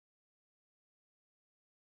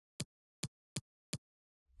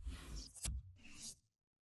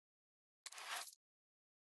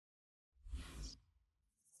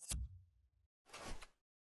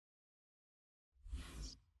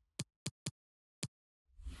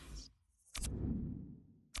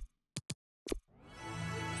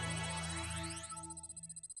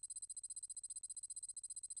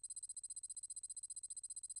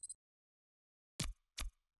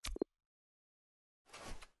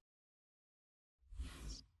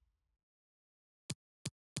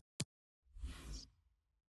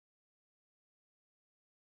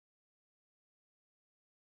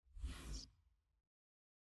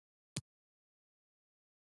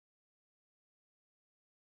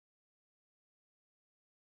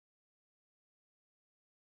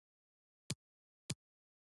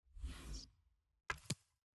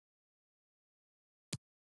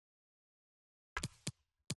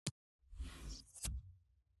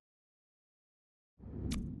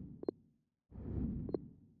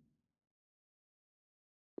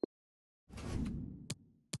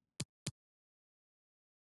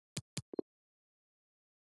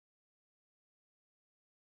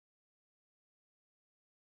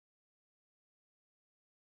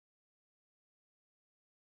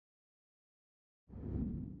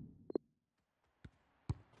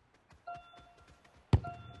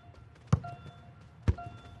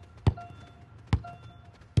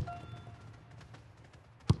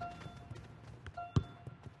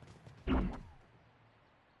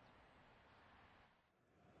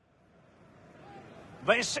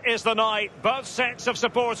This is the night both sets of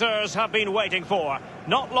supporters have been waiting for.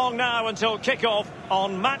 Not long now until kick-off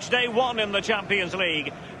on match day 1 in the Champions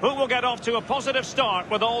League. Who will get off to a positive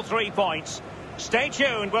start with all 3 points? Stay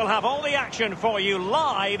tuned, we'll have all the action for you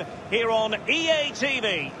live here on EA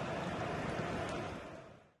TV.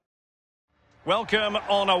 Welcome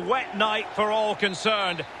on a wet night for all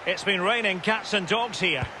concerned. It's been raining cats and dogs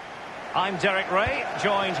here. I'm Derek Ray,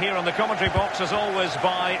 joined here in the commentary box as always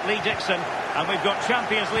by Lee Dixon, and we've got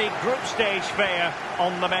Champions League group stage fare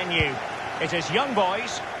on the menu. It is Young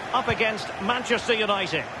Boys up against Manchester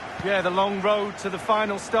United. Yeah, the long road to the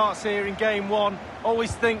final starts here in game 1.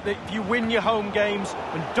 Always think that if you win your home games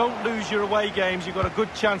and don't lose your away games, you've got a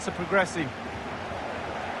good chance of progressing.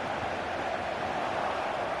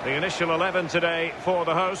 The initial 11 today for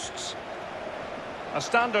the hosts. A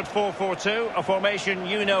standard 4-4-2, a formation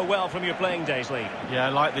you know well from your playing days, Lee. Yeah, I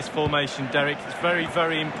like this formation, Derek. It's very,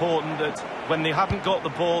 very important that when they haven't got the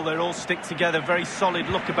ball, they all stick together. Very solid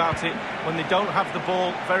look about it. When they don't have the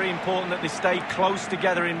ball, very important that they stay close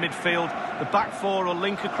together in midfield. The back four will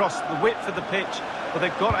link across the width of the pitch, but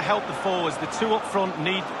they've got to help the forwards. The two up front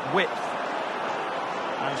need width.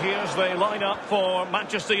 And here's the lineup for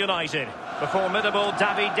Manchester United. The formidable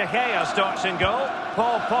David De Gea starts in goal.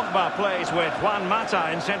 Paul Pogba plays with Juan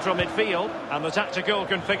Mata in central midfield. And the tactical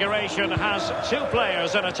configuration has 2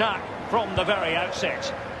 players in attack from the very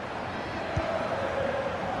outset.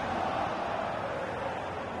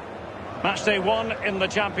 Matchday 1 in the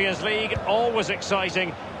Champions League, always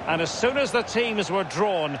exciting. And as soon as the teams were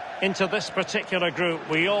drawn into this particular group,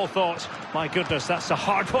 we all thought, my goodness, that's a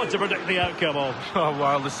hard one to predict the outcome of. Oh,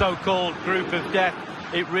 well, the so-called group of death.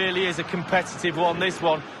 It really is a competitive one, this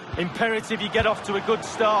one. Imperative you get off to a good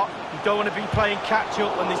start. You don't want to be playing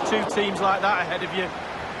catch-up when there's 2 teams like that ahead of you.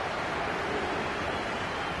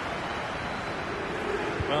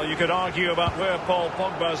 Well, you could argue about where Paul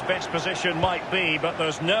Pogba's best position might be, but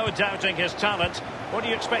there's no doubting his talent. What do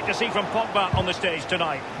you expect to see from Pogba on the stage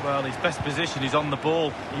tonight? Well, his best position is on the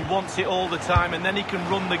ball. He wants it all the time, and then he can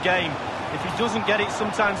run the game. If he doesn't get it,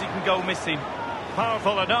 sometimes he can go missing.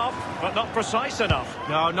 Powerful enough, but not precise enough.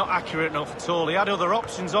 No, not accurate enough at all. He had other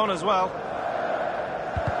options on as well.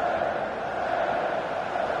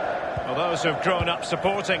 Well, those who've grown up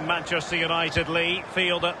supporting Manchester United, Lee,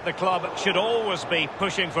 feel that the club should always be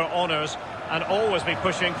pushing for honours and always be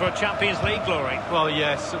pushing for Champions League glory. Well,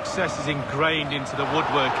 yes, success is ingrained into the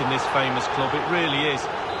woodwork in this famous club. It really is.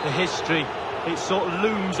 The history, it sort of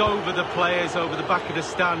looms over the players, over the back of the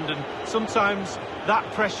stand, and sometimes that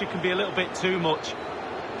pressure can be a little bit too much.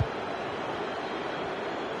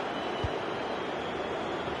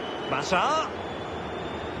 Massa.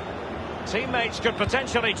 Teammates could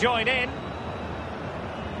potentially join in.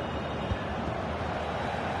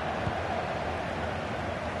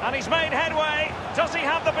 And he's made headway. Does he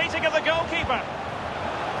have the beating of the goalkeeper?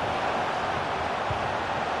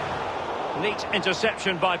 Neat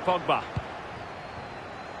interception by Pogba.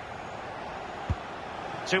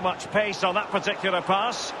 Too much pace on that particular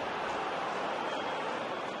pass.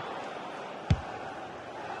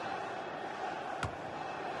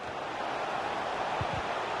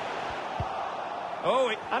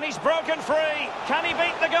 Oh, and he's broken free. Can he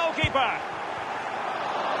beat the goalkeeper?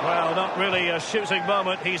 Well, not really a shooting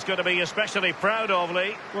moment he's going to be especially proud of,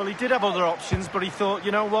 Lee. Well, he did have other options, but he thought,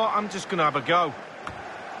 you know what, I'm just going to have a go.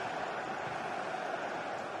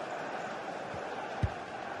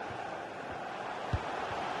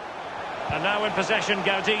 And now in possession,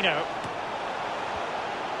 Gaudino.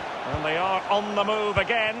 And they are on the move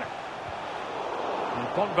again. And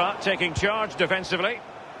Pogba taking charge defensively.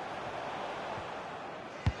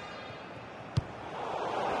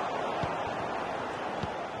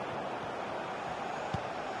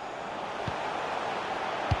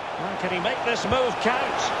 Well, can he make this move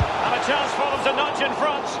count? And a chance for them to nudge in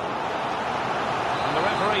front. And the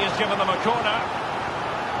referee has given them a corner.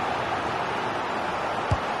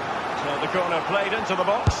 The corner played into the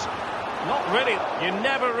box. Not really. You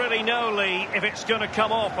never really know, Lee, if it's going to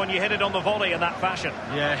come off when you hit it on the volley in that fashion.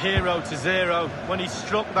 Yeah, 0-0. When he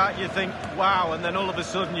struck that, you think, wow, and then all of a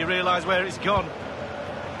sudden you realise where it's gone.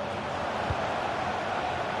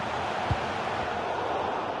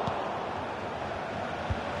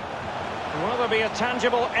 Will there be a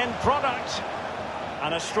tangible end product?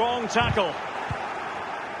 And a strong tackle.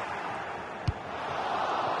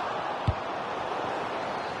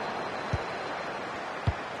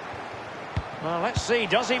 Well, let's see,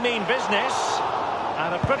 does he mean business?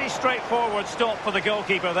 And a pretty straightforward stop for the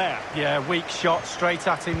goalkeeper there. Yeah, weak shot, straight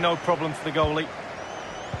at him, no problem for the goalie.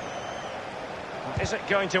 Is it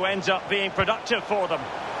going to end up being productive for them?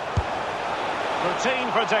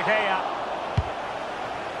 Routine for De Gea.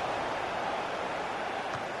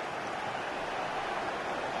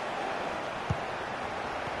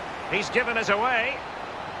 He's given it away.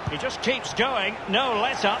 He just keeps going. No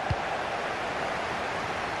let-up.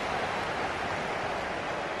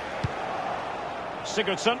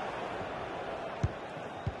 Sigurdsson.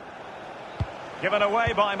 Given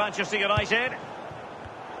away by Manchester United.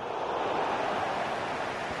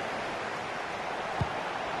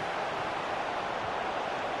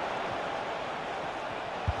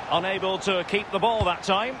 Unable to keep the ball that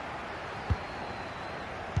time.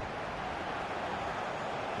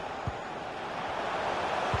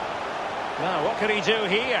 Now, what can he do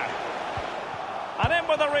here? And in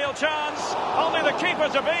with a real chance. Only the keeper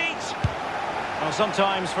to beat. Well,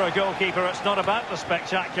 sometimes for a goalkeeper, it's not about the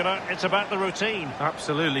spectacular, it's about the routine.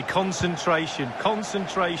 Absolutely. Concentration.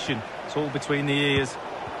 Concentration. It's all between the ears.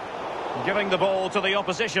 Giving the ball to the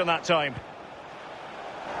opposition that time.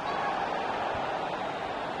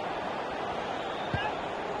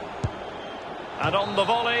 And on the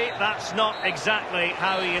volley, that's not exactly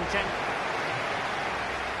how he intended.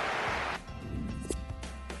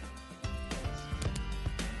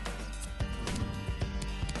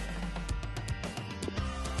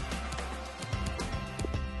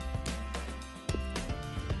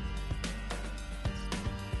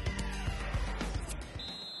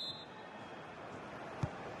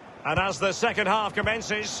 And as the second half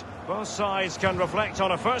commences, both sides can reflect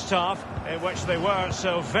on a first half in which they were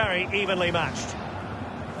so very evenly matched.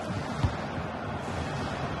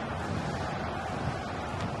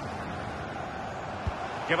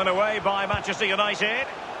 Given away by Manchester United.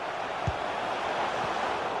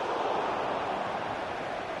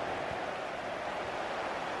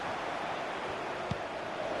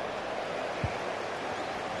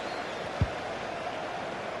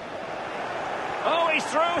 Oh, he's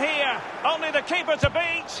through here. Only the keeper to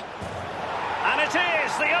beat. And it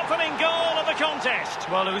is the opening goal of the contest.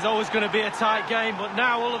 Well, it was always going to be a tight game, but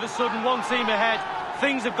now all of a sudden one team ahead.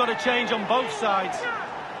 Things have got to change on both sides.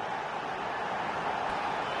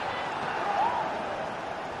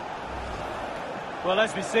 Well,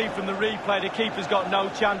 as we see from the replay, the keeper's got no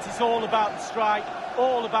chance. It's all about the strike,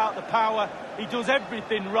 all about the power. He does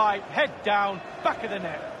everything right. Head down, back of the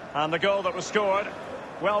net. And the goal that was scored,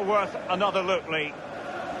 well worth another look, Lee.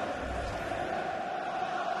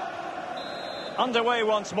 Underway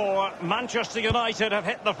once more. Manchester United have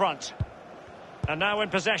hit the front. And now in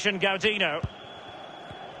possession, Gaudino.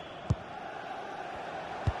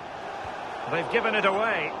 They've given it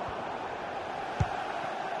away.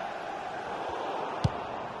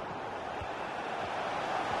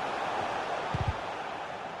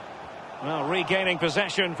 Well, regaining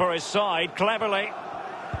possession for his side, cleverly.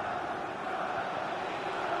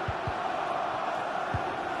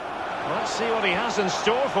 Let's see what he has in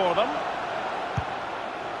store for them.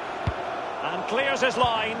 And clears his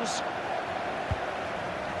lines.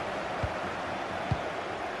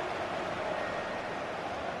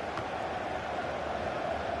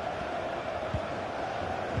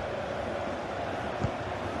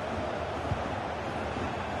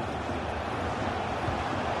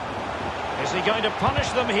 Is he going to punish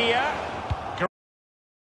them here?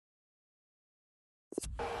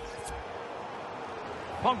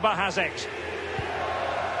 Pogba has it.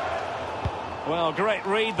 Well, great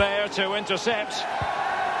read there to intercept.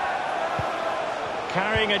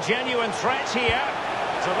 Carrying a genuine threat here.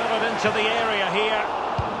 Delivered into the area here.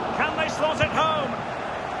 Can they slot it home?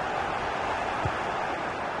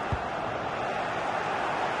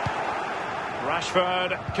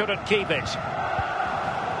 Rashford couldn't keep it.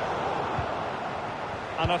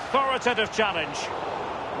 An authoritative challenge.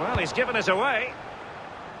 Well, he's given it away.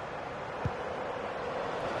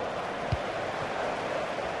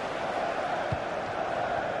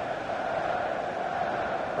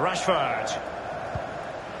 Rashford.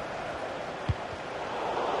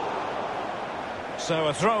 So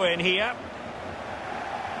a throw in here.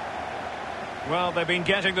 Well, they've been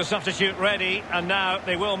getting the substitute ready, and now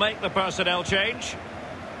they will make the personnel change.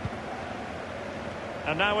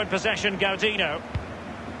 And now in possession, Gaudino.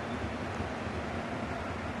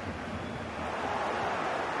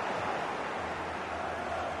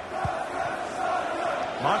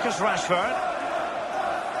 Marcus Rashford.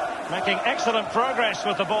 Making excellent progress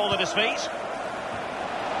with the ball at his feet.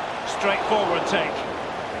 Straightforward take.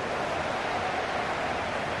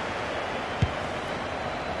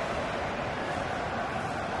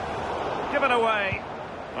 Given away.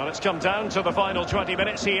 Well, it's come down to the final 20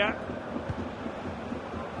 minutes here.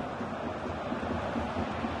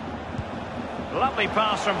 Lovely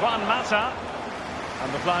pass from Juan Mata.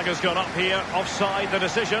 And the flag has gone up here, offside the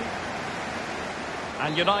decision.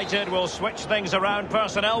 And United will switch things around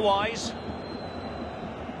personnel-wise.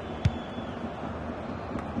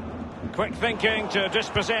 Quick thinking to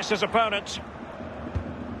dispossess his opponent.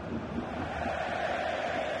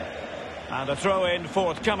 And a throw-in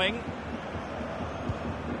forthcoming.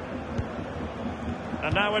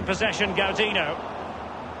 And now in possession, Gaudino.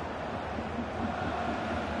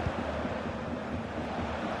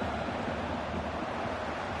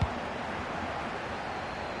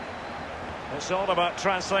 It's all about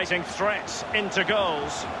translating threats into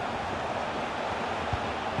goals.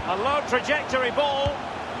 A low trajectory ball.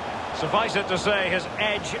 Suffice it to say, his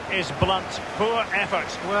edge is blunt. Poor effort.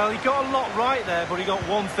 Well, he got a lot right there, but he got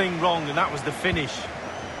one thing wrong, and that was the finish.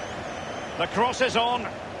 The cross is on.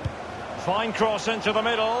 Fine cross into the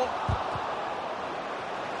middle.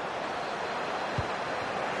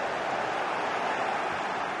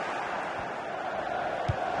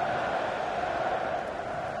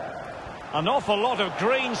 An awful lot of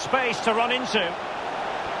green space to run into.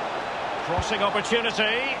 Crossing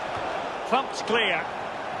opportunity. Thumped clear.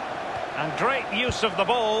 And great use of the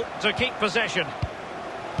ball to keep possession.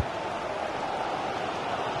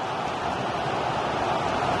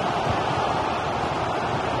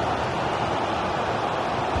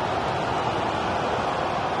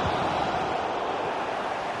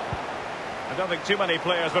 I don't think too many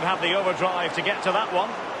players would have the overdrive to get to that one.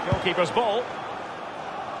 Goalkeeper's ball.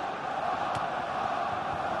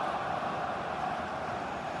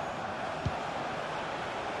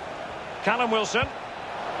 Callum Wilson.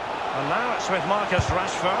 And now it's with Marcus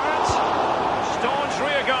Rashford. Staunch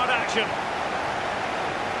rearguard action.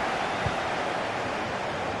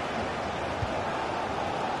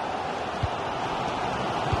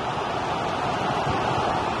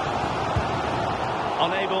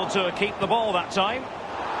 Unable to keep the ball that time.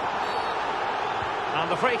 And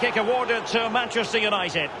the free kick awarded to Manchester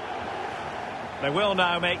United. They will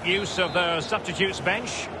now make use of their substitutes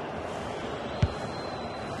bench.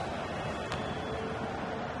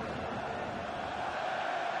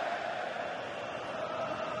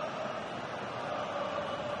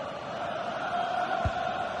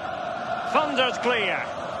 Thundered clear.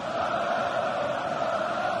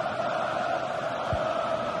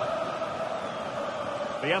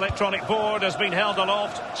 The electronic board has been held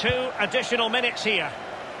aloft. 2 additional minutes here.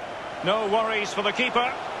 No worries for the keeper.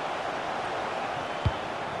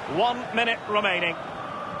 1 minute remaining.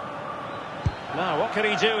 Now, what can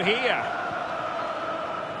he do here?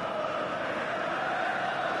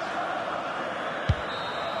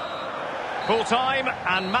 Full time,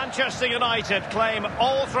 and Manchester United claim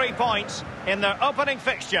all 3 points in their opening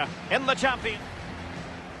fixture in the Champions.